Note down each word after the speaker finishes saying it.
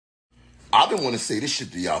I've been wanting to say this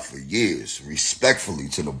shit to y'all for years, respectfully,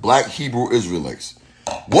 to the black Hebrew Israelites.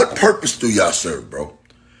 What purpose do y'all serve, bro?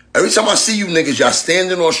 Every time I see you niggas, y'all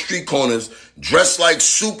standing on street corners, dressed like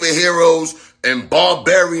superheroes and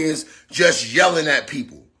barbarians, just yelling at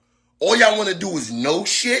people. All y'all want to do is know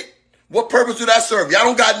shit? What purpose do that serve? Y'all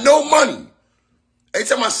don't got no money. Every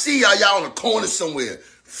time I see y'all on the corner somewhere,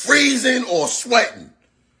 freezing or sweating.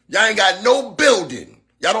 Y'all ain't got no building.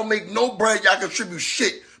 Y'all don't make no bread. Y'all contribute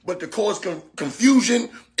shit but to cause confusion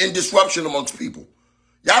and disruption amongst people.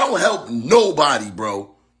 Y'all don't help nobody,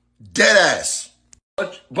 bro. Dead ass.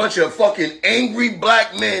 Bunch of fucking angry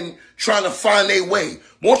black men trying to find their way.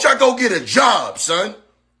 Won't y'all go get a job, son?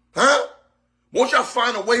 Huh? Won't y'all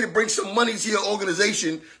find a way to bring some money to your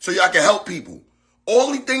organization so y'all can help people?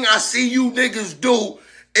 Only thing I see you niggas do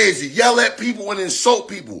is yell at people and insult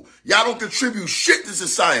people. Y'all don't contribute shit to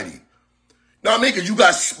society. Now, I mean, cause you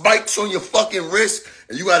got spikes on your fucking wrist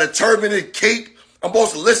and you got a turban and cape. I'm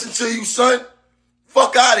supposed to listen to you, son?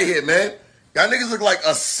 Fuck out of here, man. Y'all niggas look like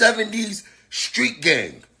a 70s street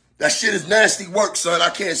gang. That shit is nasty work, son.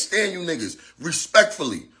 I can't stand you niggas.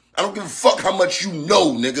 Respectfully. I don't give a fuck how much you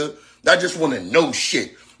know, nigga. I just want to know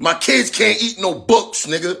shit. My kids can't eat no books,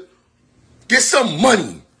 nigga. Get some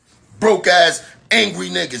money. Broke ass, angry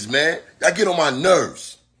niggas, man. Y'all get on my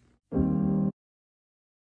nerves.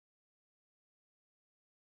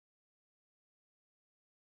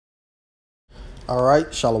 All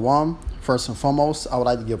right, Shalom. First and foremost, I would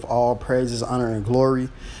like to give all praises, honor, and glory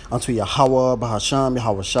unto Yahweh, Bahasham,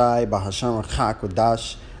 Yahweh Shai, Bahasham, Chak,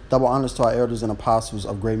 double honors to our elders and apostles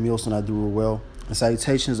of Great Millstone that do well. And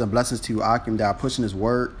salutations and blessings to you, Akim, that are pushing his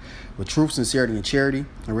word with truth, sincerity, and charity,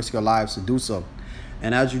 and risk your lives to do so.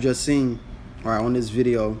 And as you just seen, all right, on this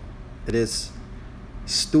video, it is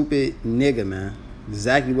stupid nigga, man.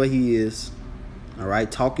 Exactly what he is. All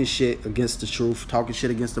right, talking shit against the truth, talking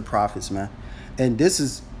shit against the prophets, man. And this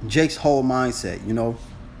is Jake's whole mindset, you know,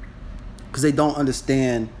 because they don't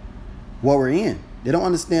understand what we're in. They don't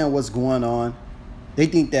understand what's going on. They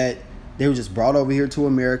think that they were just brought over here to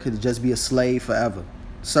America to just be a slave forever.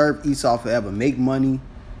 Serve Esau forever. Make money.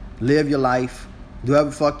 Live your life. Do whatever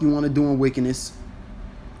the fuck you want to do in wickedness.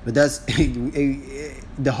 But that's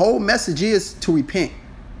the whole message is to repent.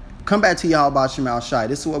 Come back to Yahweh Shemal Shai.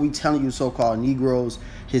 This is what we telling you, so-called Negroes,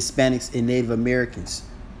 Hispanics, and Native Americans.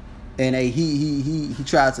 And he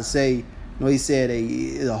tried to say, you know, he said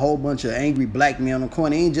a whole bunch of angry black men on the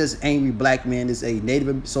corner. It ain't just angry black men. It's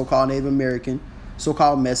a so-called Native American,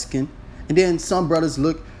 so-called Mexican. And then some brothers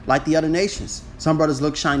look like the other nations. Some brothers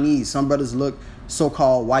look Chinese. Some brothers look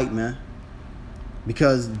so-called white, man.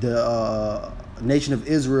 Because the nation of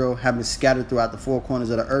Israel have been scattered throughout the four corners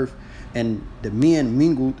of the earth. And the men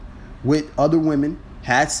mingled with other women,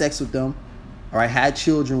 had sex with them, all right, had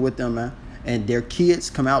children with them, man. And their kids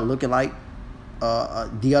come out looking like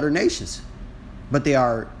the other nations. But they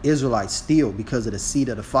are Israelites still because of the seed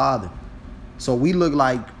of the Father. So we look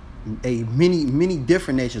like many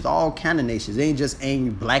different nations, all kind of nations. They ain't just angry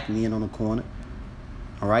black men on the corner.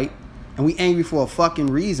 All right? And we angry for a fucking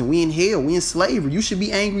reason. We in hell. We in slavery. You should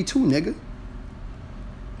be angry too, nigga.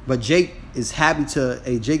 But Jake is happy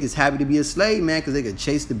to be a slave, man, because they could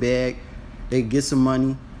chase the bag. They get some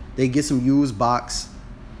money. They get some used box.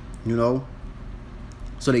 You know,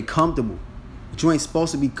 so they comfortable, but you ain't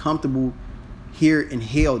supposed to be comfortable here in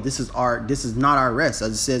hell. This is not our rest,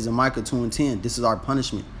 as it says in Micah 2:10. This is our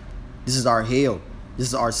punishment. This is our hell. This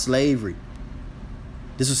is our slavery.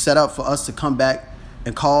 This was set up for us to come back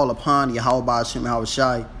and call upon Yahweh Ba'ashem Yahweh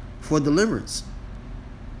Shai for deliverance,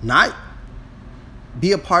 not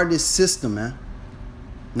be a part of this system, man.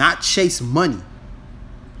 Not chase money,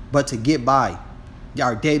 but to get by.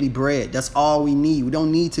 Our daily bread. That's all we need. We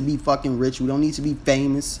don't need to be fucking rich. We don't need to be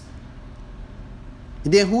famous.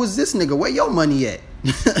 And then who is this nigga? Where your money at?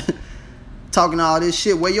 Talking all this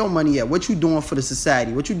shit. Where your money at? What you doing for the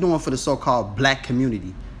society? What you doing for the so-called black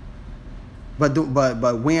community? But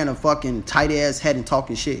wearing a fucking tight ass head and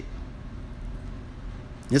talking shit.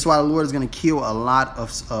 That's why the Lord is gonna kill a lot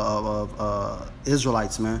of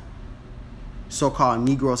Israelites, man. So-called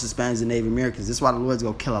Negroes, Hispanics, and Native Americans. This is why the Lord's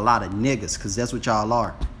gonna kill a lot of niggas, because that's what y'all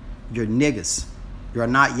are. You're niggas. You're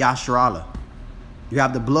not Yasharallah. You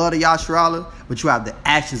have the blood of Yasharallah, but you have the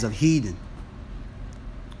actions of heathen.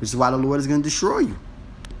 Which is why the Lord is gonna destroy you.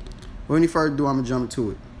 Without any further ado, I'm gonna jump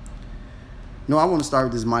into it. No, I want to start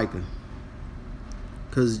with this Micah.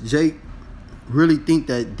 Because Jake really think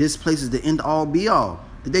that this place is the end all be all.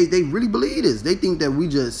 They really believe this. They think that we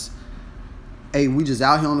just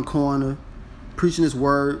out here on the corner, preaching this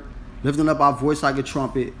word, lifting up our voice like a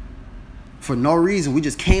trumpet for no reason. We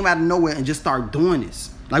just came out of nowhere and just started doing this.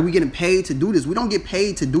 Like we getting paid to do this. We don't get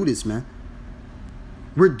paid to do this, man.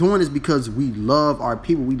 We're doing this because we love our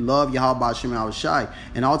people. We love Yahweh Hashem Shai.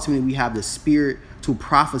 And ultimately, we have the spirit to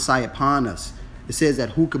prophesy upon us. It says that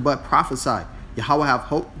who could but prophesy? Yahweh have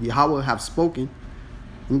hope. Yahweh have spoken.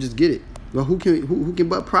 Let me just get it. Well, who can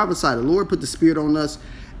but prophesy? The Lord put the spirit on us.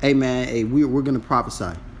 Hey, man, hey, we're going to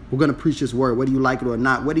prophesy. We're going to preach this word, whether you like it or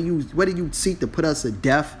not. Whether you seek to put us to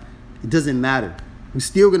death, it doesn't matter. We're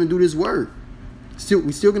still going to do this word.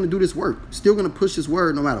 We're still going to do this work. Still going to push this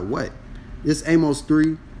word no matter what. This Amos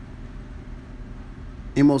 3.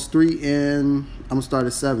 Amos 3, and I'm going to start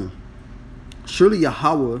at 7. Surely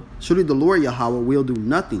the Lord Yahweh will do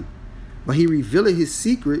nothing, but he revealed his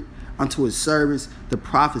secret unto his servants, the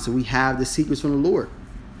prophets. And we have the secrets from the Lord.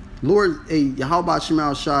 Lord, Yahweh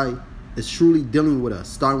Shema Shai is truly dealing with us,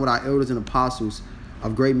 starting with our elders and apostles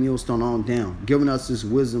of Great Millstone on down, giving us this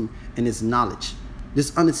wisdom and this knowledge,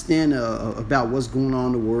 this understanding about what's going on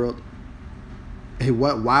in the world, and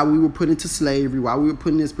why we were put into slavery, why we were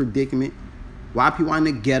put in this predicament, why people are in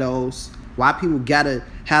the ghettos, why people they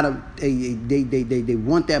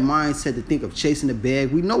want that mindset to think of chasing the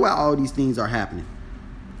bag. We know why all these things are happening,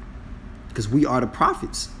 because we are the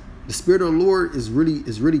prophets. The spirit of the Lord is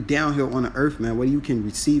really down here on the earth, man, whether you can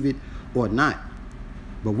receive it or not.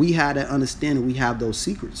 But we have that understanding. We have those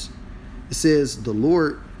secrets. It says the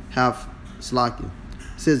Lord have slakin.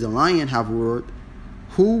 It says the lion have roared.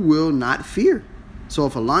 Who will not fear? So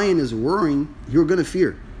if a lion is roaring, you're gonna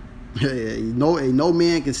fear. No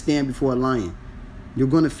man can stand before a lion. You're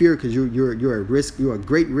gonna fear because you're at risk. You're at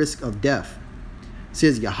great risk of death. It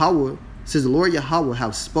says Yahweh. It says the Lord Yahweh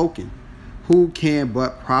have spoken. Who can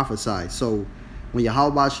but prophesy? So when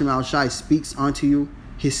Yahweh Shema Shai speaks unto you,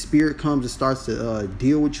 his spirit comes and starts to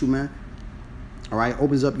deal with you, man. All right,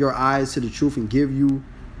 opens up your eyes to the truth and give you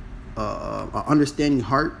an understanding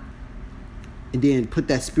heart, and then put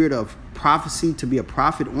that spirit of prophecy to be a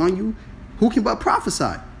prophet on you. Who can but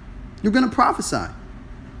prophesy? You're gonna prophesy.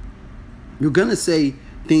 You're gonna say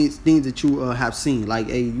things that you have seen. Like,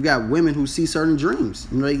 hey, you got women who see certain dreams.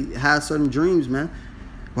 You know, they have certain dreams, man.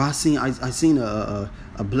 Well, I seen a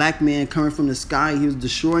black man coming from the sky. He was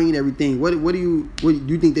destroying everything. What do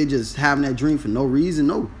you think they just having that dream for no reason?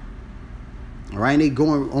 No. All right, and they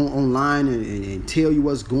going online and tell you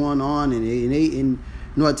what's going on, and you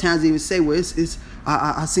know, at times they even say, well,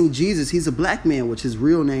 I seen Jesus. He's a black man, which his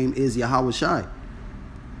real name is Yahweh Shai.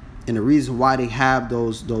 And the reason why they have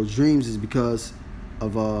those dreams is because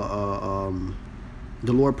of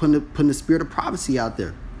the Lord putting the spirit of prophecy out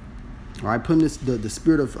there. All right, putting the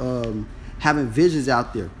spirit of having visions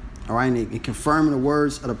out there. All right, and confirming the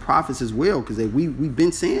words of the prophets as well, because we've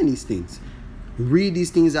been saying these things. We read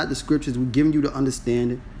these things out the scriptures. We're giving you the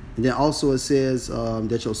understanding. And then also it says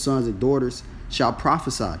that your sons and daughters shall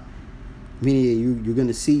prophesy. Meaning you're going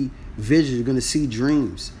to see visions, you're going to see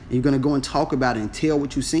dreams, and you're going to go and talk about it and tell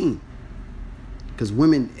what you've seen. Because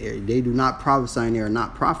women, they do not prophesy and they are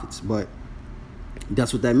not prophets, but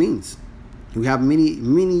that's what that means. We have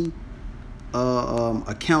many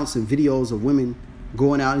accounts and videos of women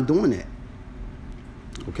going out and doing that.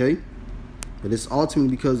 Okay? But it's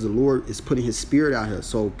ultimately because the Lord is putting his spirit out here.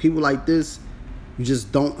 So people like this, you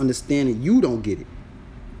just don't understand it. You don't get it.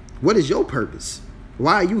 What is your purpose?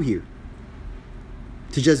 Why are you here?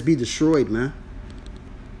 To just be destroyed, man.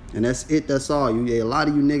 And that's it. That's all. A lot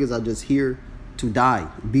of you niggas are just here to die.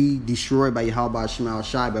 Be destroyed by Yahweh Shema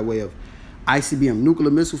Shai by way of ICBM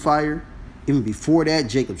nuclear missile fire. Even before that,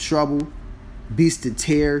 Jacob's Trouble, Beast to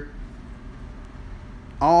Tear.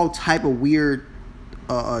 All type of weird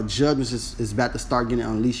judgments is about to start getting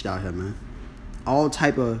unleashed out here, man. All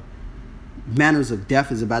type of manners of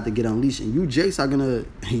death is about to get unleashed, and you Jakes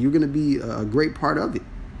you're gonna be a great part of it,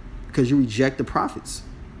 because you reject the prophets.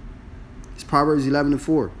 It's Proverbs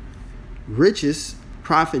 11:4. Riches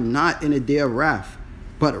profit not in a day of wrath,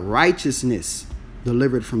 but righteousness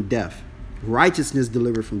delivered from death. Righteousness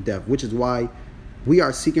delivered from death, which is why we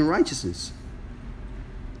are seeking righteousness.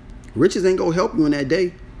 Riches ain't gonna help you in that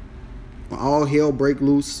day. When all hell break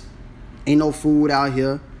loose, ain't no food out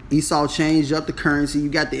here. Esau changed up the currency. You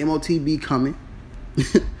got the MOTB coming. You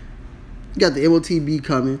got the MOTB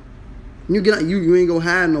coming. You ain't gonna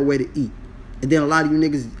have no way to eat. And then a lot of you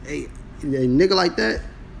niggas, a nigga like that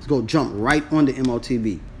is gonna jump right on the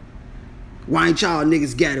MOTB. Why ain't y'all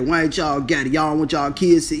niggas got it? Why ain't y'all got it? Y'all want y'all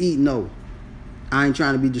kids to eat? No. I ain't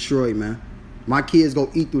trying to be destroyed, man. My kids go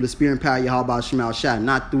eat through the spirit and power of Yahweh Shema Shai,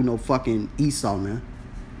 not through no fucking Esau, man.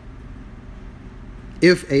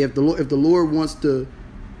 If the Lord wants to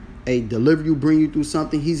deliver you, bring you through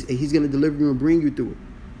something, he's gonna deliver you and bring you through it.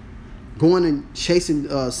 Going and chasing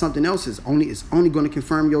something else is only going to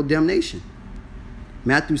confirm your damnation.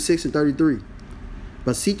 Matthew 6:33.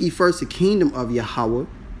 But seek ye first the kingdom of Yahweh.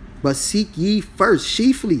 But seek ye first,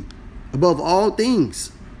 chiefly, above all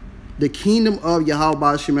things, the kingdom of Yahweh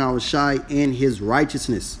Ba'ashem Yahushai and his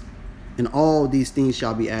righteousness. And all these things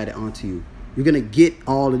shall be added unto you. You're going to get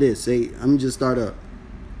all of this. Say, let me just start up.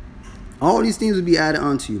 All these things will be added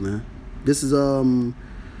unto you, man. This is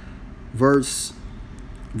verse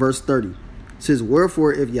 30. It says,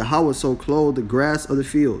 wherefore, if Yahweh so clothe the grass of the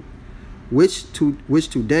field, which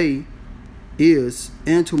today is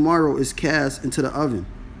and tomorrow is cast into the oven,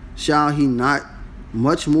 shall he not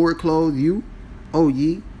much more clothe you, O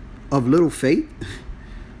ye of little faith?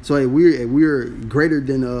 So we're greater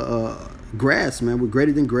than grass, man. We're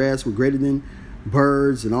greater than grass. We're greater than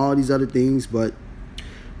birds and all these other things. But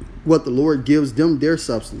what the Lord gives them, their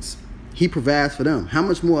substance, he provides for them. How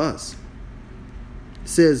much more us? It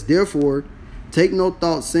says, therefore, take no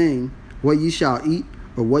thought, saying, what ye shall eat,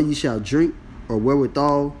 or what ye shall drink, or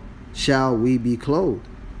wherewithal shall we be clothed?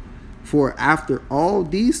 For after all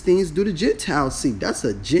these things do the Gentiles seek. That's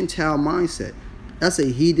a Gentile mindset. That's a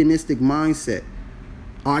hedonistic mindset.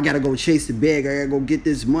 Oh, I gotta go chase the bag. I gotta go get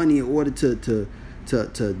this money in order to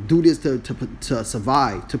do this, to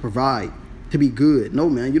survive, to provide, to be good. No,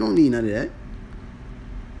 man, you don't need none of that.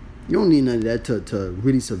 You don't need none of that to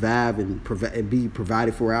really survive and be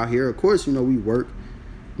provided for out here. Of course, you know, we work,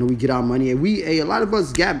 you know, we get our money, and a lot of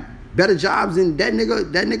us got better jobs than that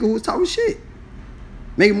nigga who was talking shit.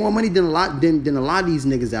 Making more money than a lot of these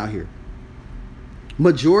niggas out here.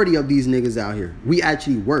 Majority of these niggas out here, we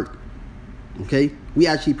actually work. Okay, we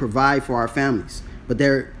actually provide for our families. But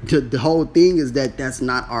the whole thing is that that's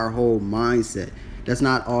not our whole mindset. That's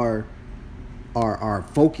not our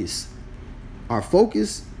focus. Our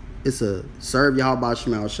focus is to serve Yahweh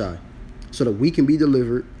Ba'ashem Yahushai, so that we can be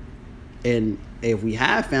delivered. And if we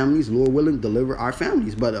have families, Lord willing, deliver our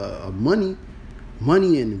families. But money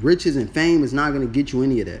and riches and fame is not going to get you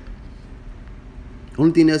any of that.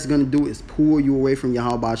 Only thing that's going to do is pull you away from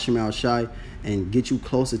Yahweh Ba'ashem Yahushai and get you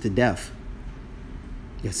closer to death.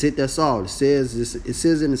 That's it. That's all. It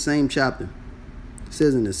says in the same chapter. It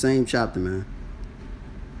says in the same chapter, man.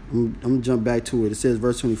 I'm going to jump back to it. It says,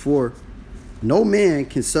 verse 24, no man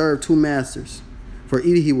can serve two masters, for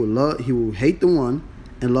either he will hate the one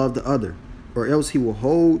and love the other, or else he will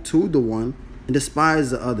hold to the one and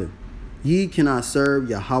despise the other. Ye cannot serve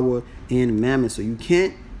Yahweh and Mammon. So you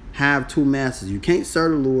can't have two masters. You can't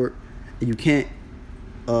serve the Lord, and you can't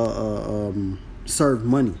serve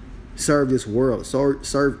money, serve this world,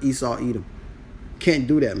 serve Esau, Edom. Can't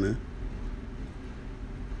do that, man.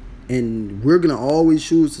 And we're gonna always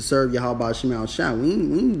choose to serve Yahweh Ba'ashem Yahushai. We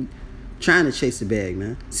ain't trying to chase the bag,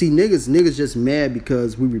 man. See, niggas just mad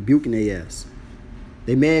because we rebuking their ass.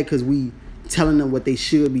 They mad because we telling them what they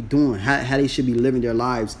should be doing, how they should be living their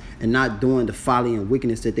lives, and not doing the folly and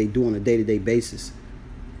wickedness that they do on a day-to-day basis.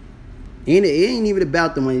 And it ain't even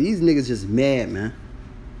about the money. These niggas just mad, man.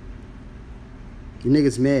 The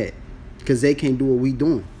niggas mad because they can't do what we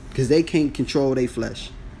doing, because they can't control their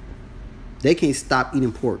flesh. They can't stop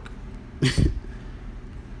eating pork.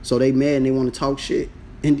 So they mad and they want to talk shit.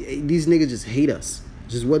 And these niggas just hate us.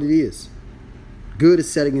 Just what it is. Good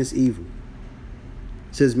is set against evil.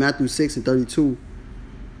 It says Matthew 6:32.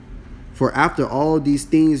 For after all these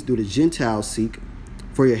things do the Gentiles seek,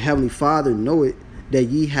 for your heavenly Father knoweth that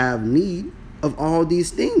ye have need of all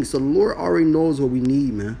these things. So the Lord already knows what we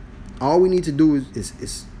need, man. All we need to do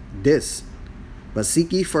is this. But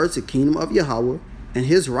seek ye first the kingdom of Yahweh and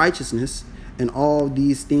his righteousness, and all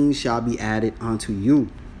these things shall be added unto you.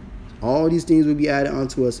 All these things will be added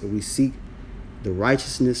unto us if we seek the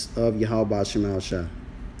righteousness of Yahweh Ba'ashem Yahushai.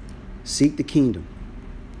 Seek the kingdom,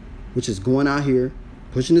 which is going out here,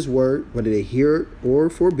 pushing his word, whether they hear it or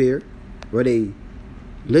forbear, whether they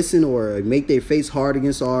listen or make their face hard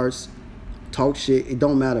against ours, talk shit, it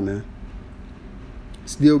don't matter, man.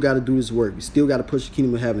 Still got to do this work. We still got to push the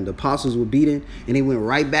kingdom of heaven. The apostles were beaten, and they went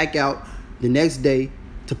right back out the next day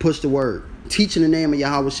to push the word, teaching the name of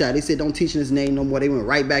Yahweh Shai. They said, don't teach in his name no more. They went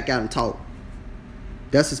right back out and taught.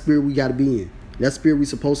 That's the spirit we got to be in. That's the spirit we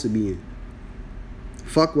supposed to be in.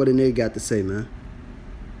 Fuck what a nigga got to say, man.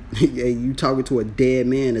 Hey, you talking to a dead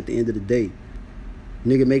man at the end of the day.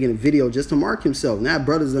 Nigga making a video just to mark himself. Now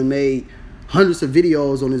brothers done made hundreds of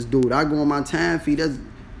videos on this dude. I go on my time feed. That's,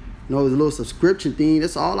 you know, it's a little subscription thing.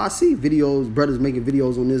 That's all I see. Videos, brothers making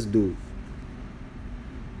videos on this dude.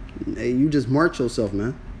 Hey, you just march yourself,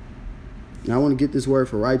 man. Now I want to get this word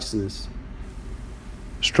for righteousness.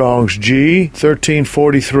 Strong's G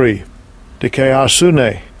 1343.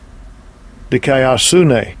 Dikayasune.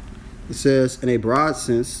 Dikayasune. It says, in a broad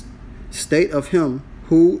sense, state of him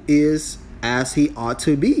who is as he ought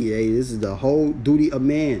to be. Hey, this is the whole duty of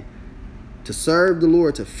man. To serve the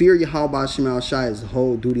Lord, to fear Yahweh Shema Shai is the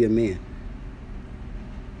whole duty of man.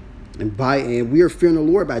 And we are fearing the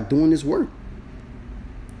Lord by doing this work.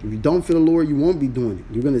 If you don't fear the Lord, you won't be doing it.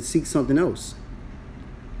 You're going to seek something else.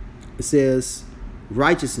 It says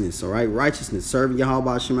righteousness, all right? Righteousness, serving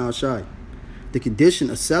Yahweh Shema Shai. The condition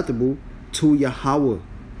acceptable to Yahweh.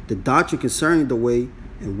 The doctrine concerning the way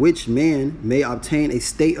in which man may obtain a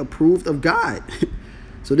state approved of God.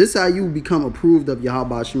 So this is how you become approved of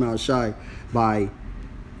Yahweh Shema Shai by,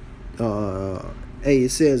 it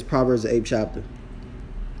says Proverbs the 8th chapter.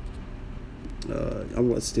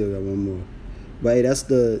 I still got one more. But hey, that's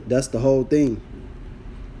the whole thing.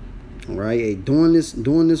 All right, hey, doing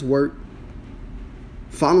this work,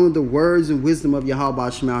 following the words and wisdom of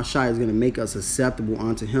Yahweh Shema Shai is going to make us acceptable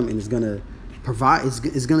unto Him, and it's going to provide.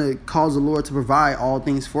 It's going to cause the Lord to provide all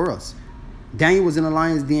things for us. Daniel was in the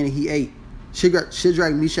lion's den and he ate.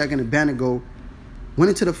 Shadrach, Meshach, and Abednego went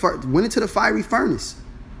into the fiery furnace,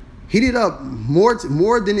 heated up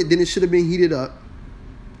more than it should have been heated up.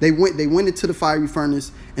 They went into the fiery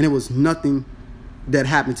furnace, and it was nothing that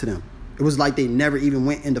happened to them. It was like they never even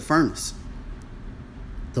went in the furnace.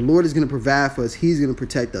 The Lord is going to provide for us. He's going to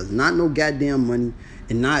protect us. Not no goddamn money,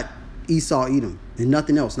 and not Esau Edom, and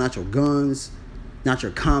nothing else. Not your guns, not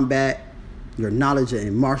your combat, your knowledge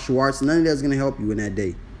in martial arts. None of that's going to help you in that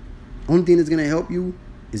day. Only thing that's going to help you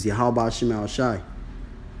is Yahweh Shema Shai.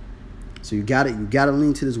 So you got to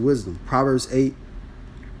lean to this wisdom. Proverbs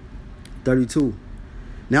 8:32.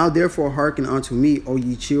 Now therefore hearken unto me, O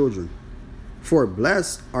ye children, for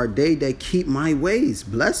blessed are they that keep my ways.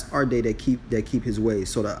 Blessed are they that keep his ways.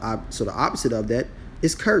 So the opposite of that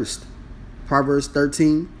is cursed. Proverbs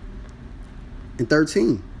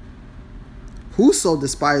 13:13. Whoso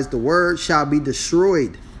despised the word shall be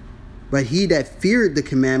destroyed, but he that feared the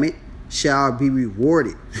commandment shall be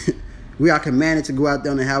rewarded. We are commanded to go out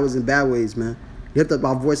there on the highways and byways, man. Lift up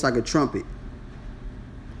our voice like a trumpet.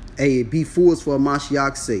 Hey, be fools for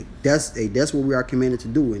Mashiach's sake. That's what we are commanded to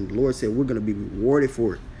do. And the Lord said we're going to be rewarded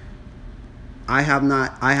for it. I have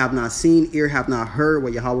not seen, ear have not heard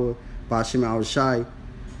what Yahweh Ba'Shem Shai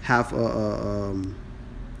have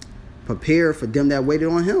prepared for them that waited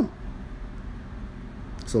on him.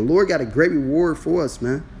 So the Lord got a great reward for us,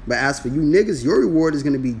 man. But as for you niggas, your reward is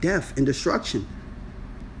going to be death and destruction.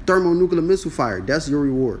 Thermonuclear missile fire. That's your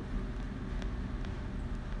reward.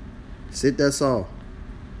 That's all.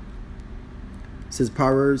 It says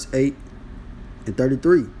Proverbs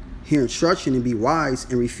 8:33. Hear instruction and be wise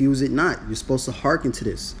and refuse it not. You're supposed to hearken to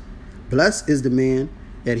this. Blessed is the man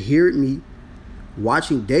that heareth me,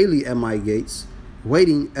 watching daily at my gates,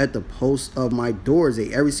 waiting at the posts of my doors.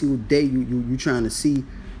 Every single day you trying to see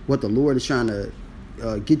what the Lord is trying to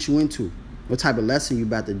get you into. What type of lesson you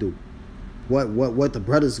about to do. What the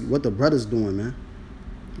brothers doing, man.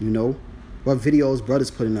 You know, what videos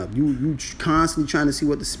brothers putting up. You constantly trying to see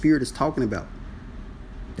what the Spirit is talking about.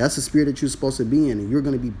 That's the spirit that you're supposed to be in, and you're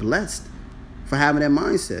going to be blessed for having that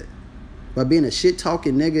mindset. But being a shit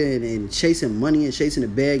talking nigga and chasing money and chasing the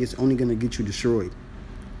bag is only going to get you destroyed.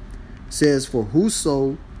 It says, for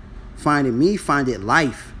whoso findeth me findeth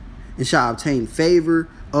life, and shall obtain favor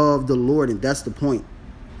of the Lord. And that's the point.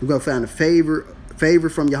 We're going to find a favor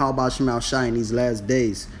from Yahweh Shema Shai in these last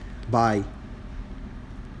days by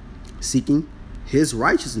seeking his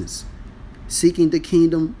righteousness, seeking the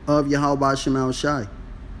kingdom of Yahweh Shema Shai.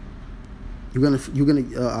 You're gonna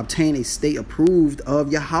obtain a state approved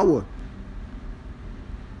of Yahweh.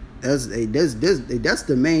 That's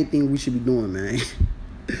the main thing we should be doing, man.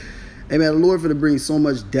 Hey, man, the Lord for to bring so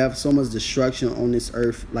much death, so much destruction on this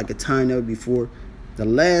earth, like a time never before. The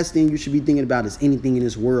last thing you should be thinking about is anything in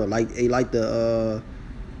this world, like the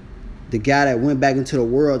guy that went back into the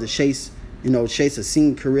world to chase a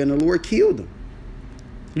singing career, and the Lord killed him.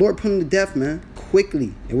 The Lord put him to death, man,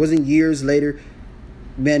 quickly. It wasn't years later.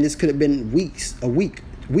 Man, this could have been weeks. The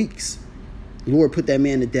Lord put that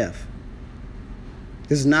man to death.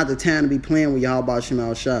 This is not the time to be playing with Yahweh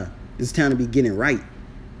Shema Shai. This is time to be getting right.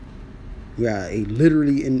 We are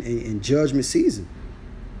literally in judgment season.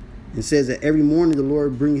 It says that every morning the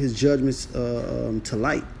Lord brings his judgments to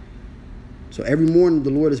light. So every morning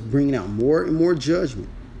the Lord is bringing out more and more judgment.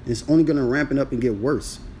 And it's only going to ramp it up and get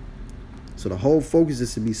worse. So the whole focus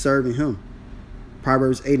is to be serving him.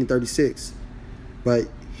 Proverbs 8:36. But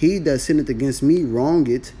he that sinneth against me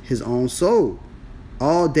wrongeth his own soul.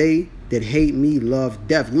 All they that hate me love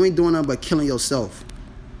death. You ain't doing nothing but killing yourself.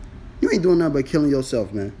 You ain't doing nothing but killing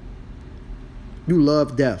yourself, man. You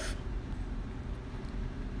love death.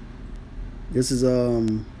 This is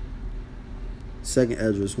 2nd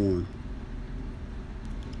Esdras 1.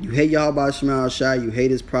 You hate Yahweh Shema Shai. You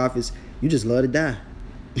hate his prophets. You just love to die.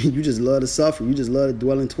 You just love to suffer. You just love to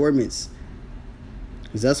dwell in torments.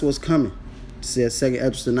 Because that's what's coming. It says 2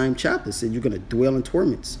 Esdras, the 9th chapter, said you're going to dwell in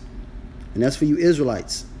torments. And that's for you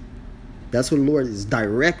Israelites. That's what the Lord is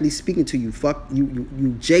directly speaking to you. Fuck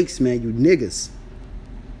you jakes, man, you niggas.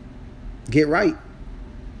 Get right.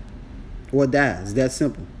 Or die. It's that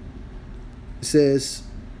simple. It says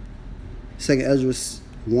 2 Esdras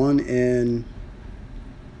 1 and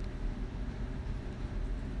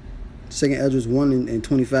 2 Esdras 1 and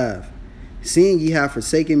 25. Seeing ye have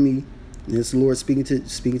forsaken me, and it's the Lord speaking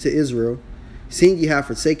to Israel. Seeing ye have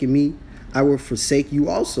forsaken me, I will forsake you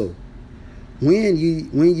also. When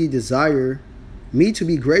ye desire me to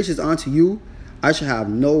be gracious unto you, I shall have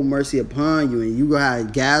no mercy upon you. And you gonna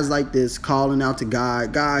have guys like this calling out to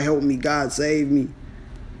God. God help me. God save me.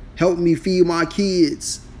 Help me feed my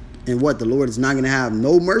kids. And what? The Lord is not gonna have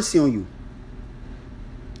no mercy on you.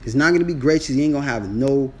 He's not gonna be gracious. He ain't gonna have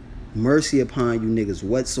no mercy upon you niggas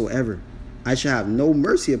whatsoever. I shall have no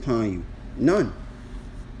mercy upon you. None.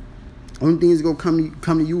 Only thing that's gonna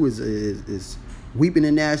come to you is weeping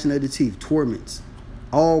and gnashing of the teeth, torments.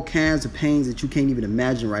 All kinds of pains that you can't even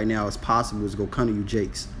imagine right now is possible is going to come to you,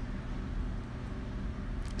 Jakes.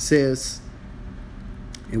 It says,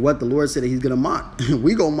 and what the Lord said that he's going to mock.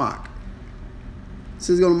 We going to mock. It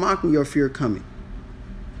says he's going to mock when your fear coming.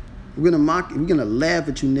 We're going to mock. We're going to laugh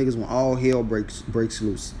at you niggas when all hell breaks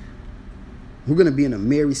loose. We're going to be in a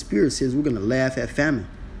merry spirit. It says we're going to laugh at famine.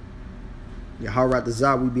 Yahweh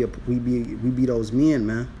Ratazah, we be those men,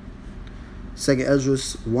 man. 2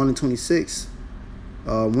 Esdras 1 and 26.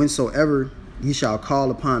 Whensoever ye shall call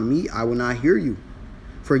upon me, I will not hear you.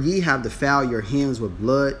 For ye have defiled your hands with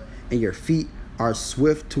blood, and your feet are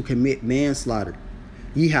swift to commit manslaughter.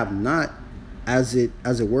 Ye have not, as it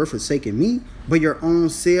were, forsaken me, but your own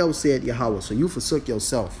selves, said Yahweh. So you forsook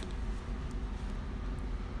yourself.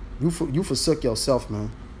 You forsook yourself,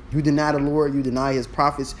 man. You deny the Lord. You deny his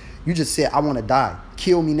prophets. You just said, I want to die.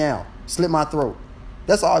 Kill me now. Slit my throat.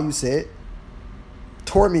 That's all you said.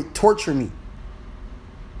 Torture me.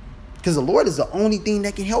 Because the Lord is the only thing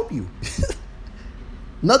that can help you.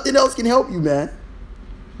 Nothing else can help you, man.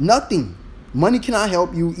 Nothing. Money cannot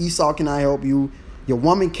help you. Esau cannot help you. Your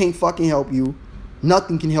woman can't fucking help you.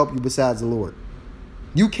 Nothing can help you besides the Lord.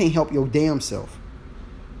 You can't help your damn self.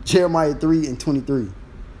 Jeremiah 3 and 23.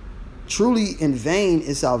 Truly in vain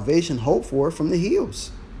is salvation hoped for from the hills,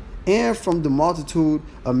 and from the multitude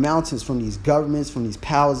of mountains, from these governments, from these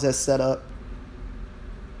powers that set up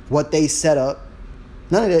what they set up.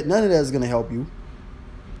 None of that is going to help you.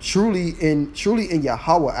 Truly in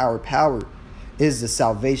Yahweh, our power is the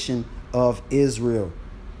salvation of Israel.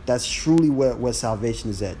 That's truly where salvation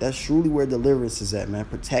is at. That's truly where deliverance is at, man.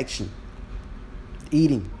 Protection,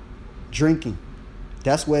 eating, drinking.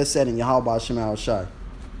 That's where it's at in Yahweh Shema Shai.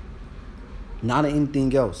 Not in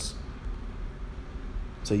anything else.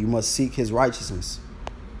 So you must seek his righteousness.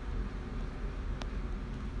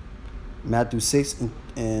 Matthew 6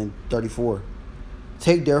 and 34.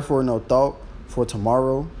 Take therefore no thought for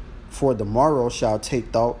tomorrow, for the morrow shall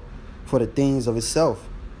take thought for the things of itself.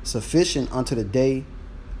 Sufficient unto the day,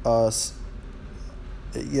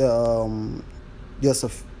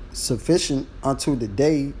 sufficient unto the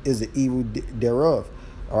day is the evil thereof.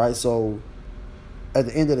 All right, so at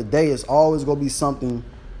the end of the day, it's always gonna be something,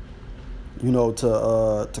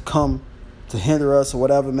 to come to hinder us or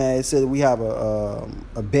whatever, man. It said we have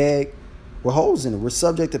a bag with holes in it. We're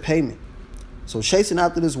subject to payment. So chasing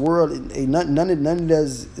after this world, none of that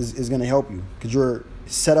is going to help you, because you're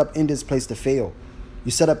set up in this place to fail.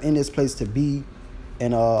 You're set up in this place to be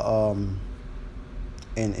in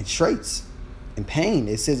straits and pain.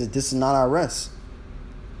 It says that this is not our rest.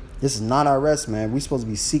 This is not our rest, man. We're supposed to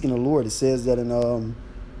be seeking the Lord. It says that in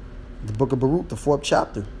the book of Baruch, the 4th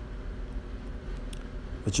chapter.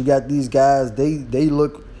 But you got these guys, they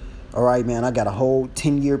look, all right, man, I got a whole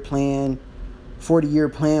 10-year plan, 40-year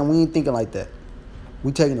plan. We ain't thinking like that.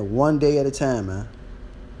 We taking it one day at a time, man.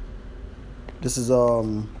 This is,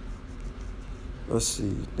 let's see,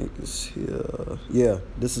 I think it's here. Yeah,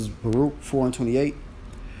 this is Baruch 4 and 28.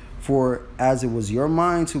 For as it was your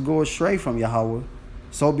mind to go astray from Yahweh,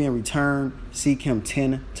 so being returned, seek him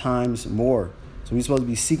 10 times more. So we're supposed to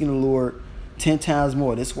be seeking the Lord 10 times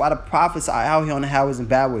more. That's why the prophets are out here on the highways and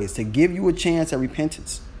byways, to give you a chance at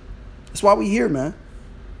repentance. That's why we here, man.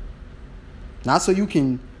 Not so you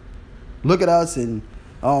can look at us and,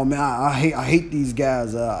 oh man, I hate these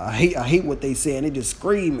guys. I hate what they say, and they just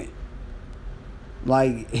screaming.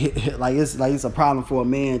 Like it's a problem for a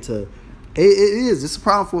man to. It is. It's a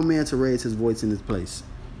problem for a man to raise his voice in this place.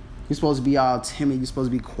 You're supposed to be all timid. You're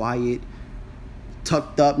supposed to be quiet,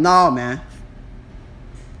 tucked up. No, man.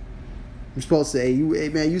 You're supposed to, hey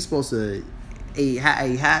man, you supposed to,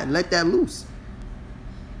 let that loose.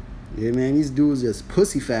 Yeah, man, these dudes just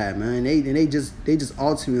pussyfied, man. They just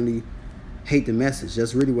ultimately hate the message.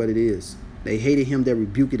 That's really what it is. They hated him that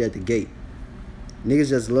rebuked it at the gate. Niggas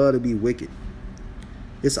just love to be wicked.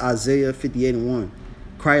 It's Isaiah 58:1.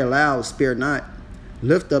 Cry aloud, spare not.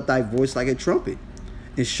 Lift up thy voice like a trumpet,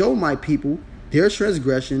 and show my people their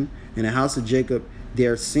transgression, and the house of Jacob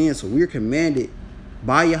their sin. So we are commanded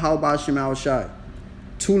by Yahweh Shema Shai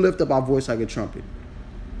to lift up our voice like a trumpet.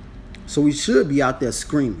 So we should be out there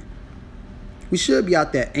screaming. We should be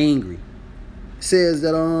out there angry. It says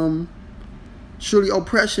that surely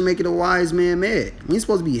oppression maketh a wise man mad. We ain't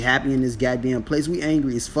supposed to be happy in this goddamn place. We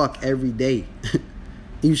angry as fuck every day.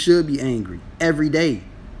 You should be angry every day.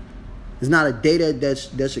 There's not a day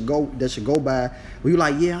that should go by where you're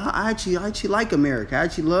like, yeah, I actually like America. I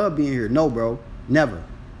actually love being here. No, bro, never.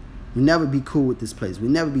 We'll never be cool with this place.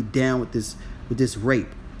 We'll never be down with this rape.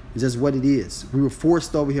 It's just what it is. We were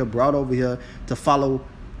forced over here, brought over here to follow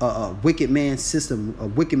a wicked man's system, a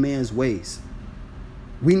wicked man's ways.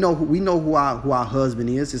 We know who our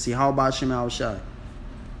husband is. It's Yahweh Shema Shai.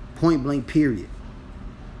 Point blank, period.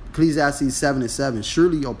 Ecclesiastes 7:7.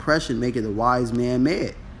 Surely oppression maketh a wise man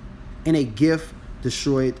mad, and a gift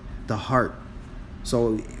destroyed the heart.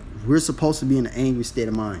 So we're supposed to be in an angry state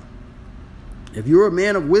of mind. If you're a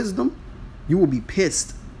man of wisdom, you will be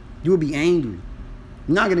pissed. You will be angry.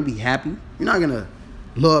 You're not going to be happy. You're not going to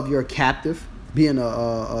love your captive. Being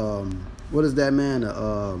what is that, man?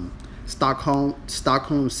 Stockholm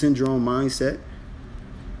syndrome mindset.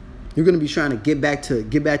 You're going to be trying to get back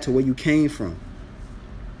to where you came from.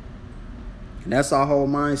 And that's our whole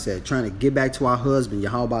mindset, trying to get back to our husband,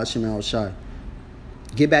 Yahweh Shema Shai.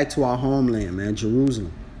 Get back to our homeland, man,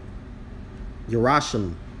 Jerusalem,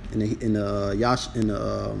 Yerushalayim, in the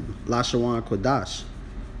Lashawan Kodash.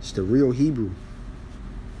 It's the real Hebrew.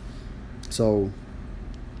 So,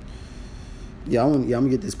 I'm gonna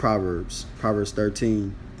get this Proverbs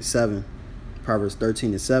 13:7. Proverbs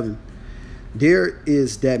 13:7. There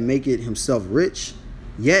is that maketh himself rich,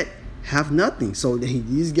 yet have nothing. So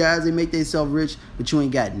these guys, they make themselves rich, but you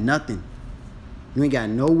ain't got nothing. You ain't got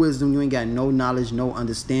no wisdom. You ain't got no knowledge, no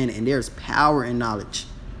understanding. And there's power in knowledge,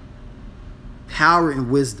 power in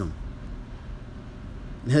wisdom.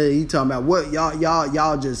 Hey, you talking about what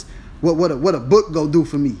y'all just what a book go do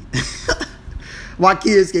for me? My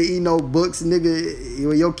kids can eat no books,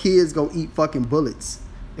 nigga. Your kids go eat fucking bullets.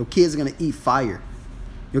 Your kids are gonna eat fire.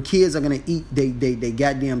 Your kids are gonna eat they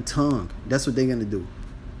goddamn tongue. That's what they're gonna do.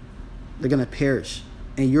 They're gonna perish,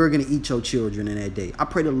 and you're gonna eat your children in that day. I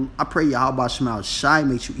pray Yahweh Shema Shai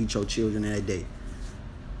makes you eat your children in that day.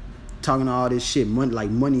 Talking all this shit,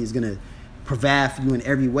 money is gonna provide for you in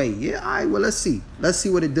every way. Yeah, all right. Well, let's see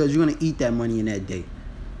what it does. You're gonna eat that money in that day.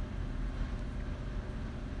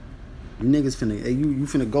 You niggas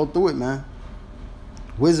finna go through it, man.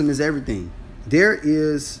 Wisdom is everything. There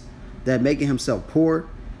is that making himself poor,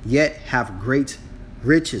 yet have great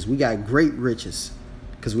riches. We got great riches,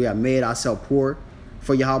 because we have made ourselves poor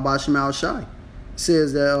for Yahweh Shema Shai. It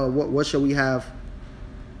says that what shall we have?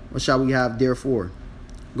 What shall we have therefore?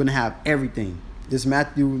 We're gonna have everything. This is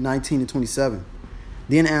Matthew 19:27.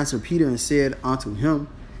 Then answered Peter and said unto him,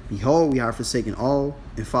 Behold, we have forsaken all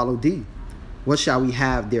and followed thee. What shall we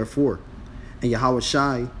have therefore? And Yahweh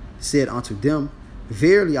Shai said unto them,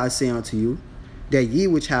 Verily I say unto you, that ye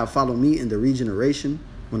which have followed me in the regeneration,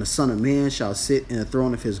 when the Son of Man shall sit in the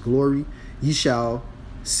throne of his glory, ye shall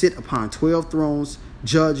sit upon 12 thrones,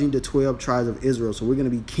 judging the 12 tribes of Israel. So we're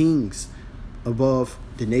going to be kings above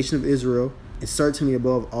the nation of Israel, and certainly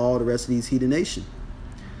above all the rest of these heathen nations.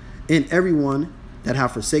 And everyone that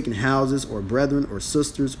have forsaken houses, or brethren, or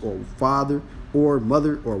sisters, or father, or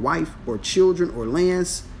mother, or wife, or children, or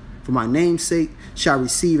lands, for my name's sake, shall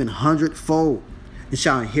receive 100-fold, and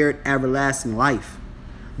shall inherit everlasting life.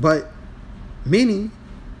 But many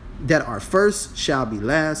that are first shall be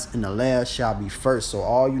last, and the last shall be first. So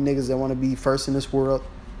all you niggas that want to be first in this world,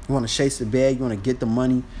 you want to chase the bag, you want to get the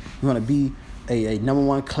money, you want to be a number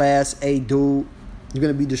one class A dude, you're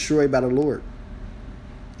going to be destroyed by the Lord.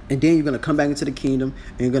 And then you're going to come back into the kingdom,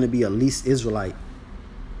 and you're going to be a least Israelite.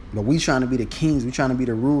 But we trying to be the kings. We trying to be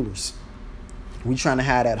the rulers. We trying to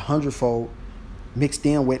have that 100-fold mixed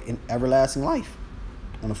in with an everlasting life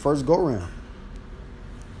on the first go-round.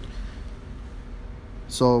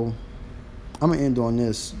 So I'm going to end on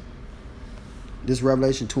this. This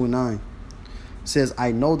Revelation 2:9 says,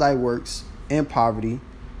 I know thy works and poverty.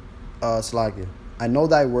 I know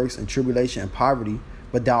thy works and tribulation and poverty,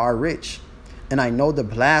 but thou art rich. And I know the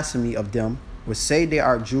blasphemy of them which say they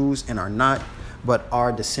are Jews and are not, but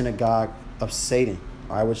are the synagogue of Satan.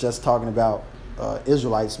 All right, which that's talking about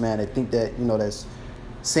Israelites, man. They think that, that's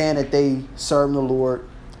saying that they serve the Lord,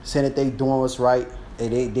 saying that they doing what's right.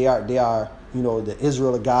 They are the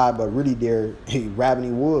Israel of God, but really they're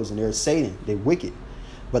ravening wolves and they're Satan. They're wicked.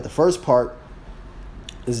 But the first part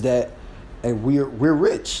is that, and we're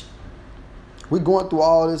rich. We're going through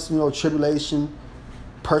all this, tribulation,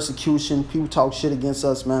 persecution. People talk shit against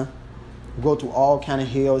us, man. We go through all kind of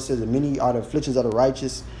hell. It says that many are the afflictions of the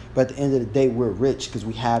righteous, but at the end of the day, we're rich because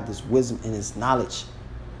we have this wisdom and this knowledge,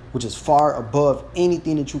 which is far above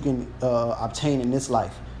anything that you can obtain in this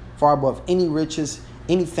life. Far above any riches,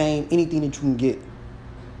 any fame, anything that you can get.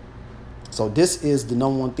 So this is the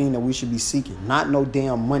number one thing that we should be seeking. Not no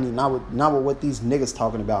damn money, not with what these niggas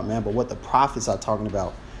talking about, man, but what the prophets are talking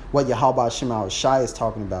about. What Yahweh Shema Shai is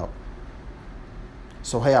talking about.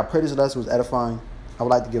 So hey, I pray this lesson was edifying. I would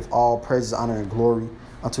like to give all praises, honor, and glory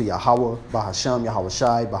unto Yahweh, Bahasham, Yahweh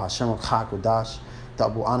Shai, Bahasham Chakwadash.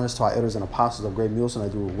 Double honors to our elders and apostles of great Milson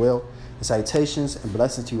that do it well. And salutations and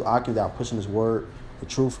blessings to you, Akim, that are pushing this word with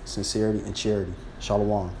truth, sincerity, and charity.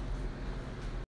 Shalom.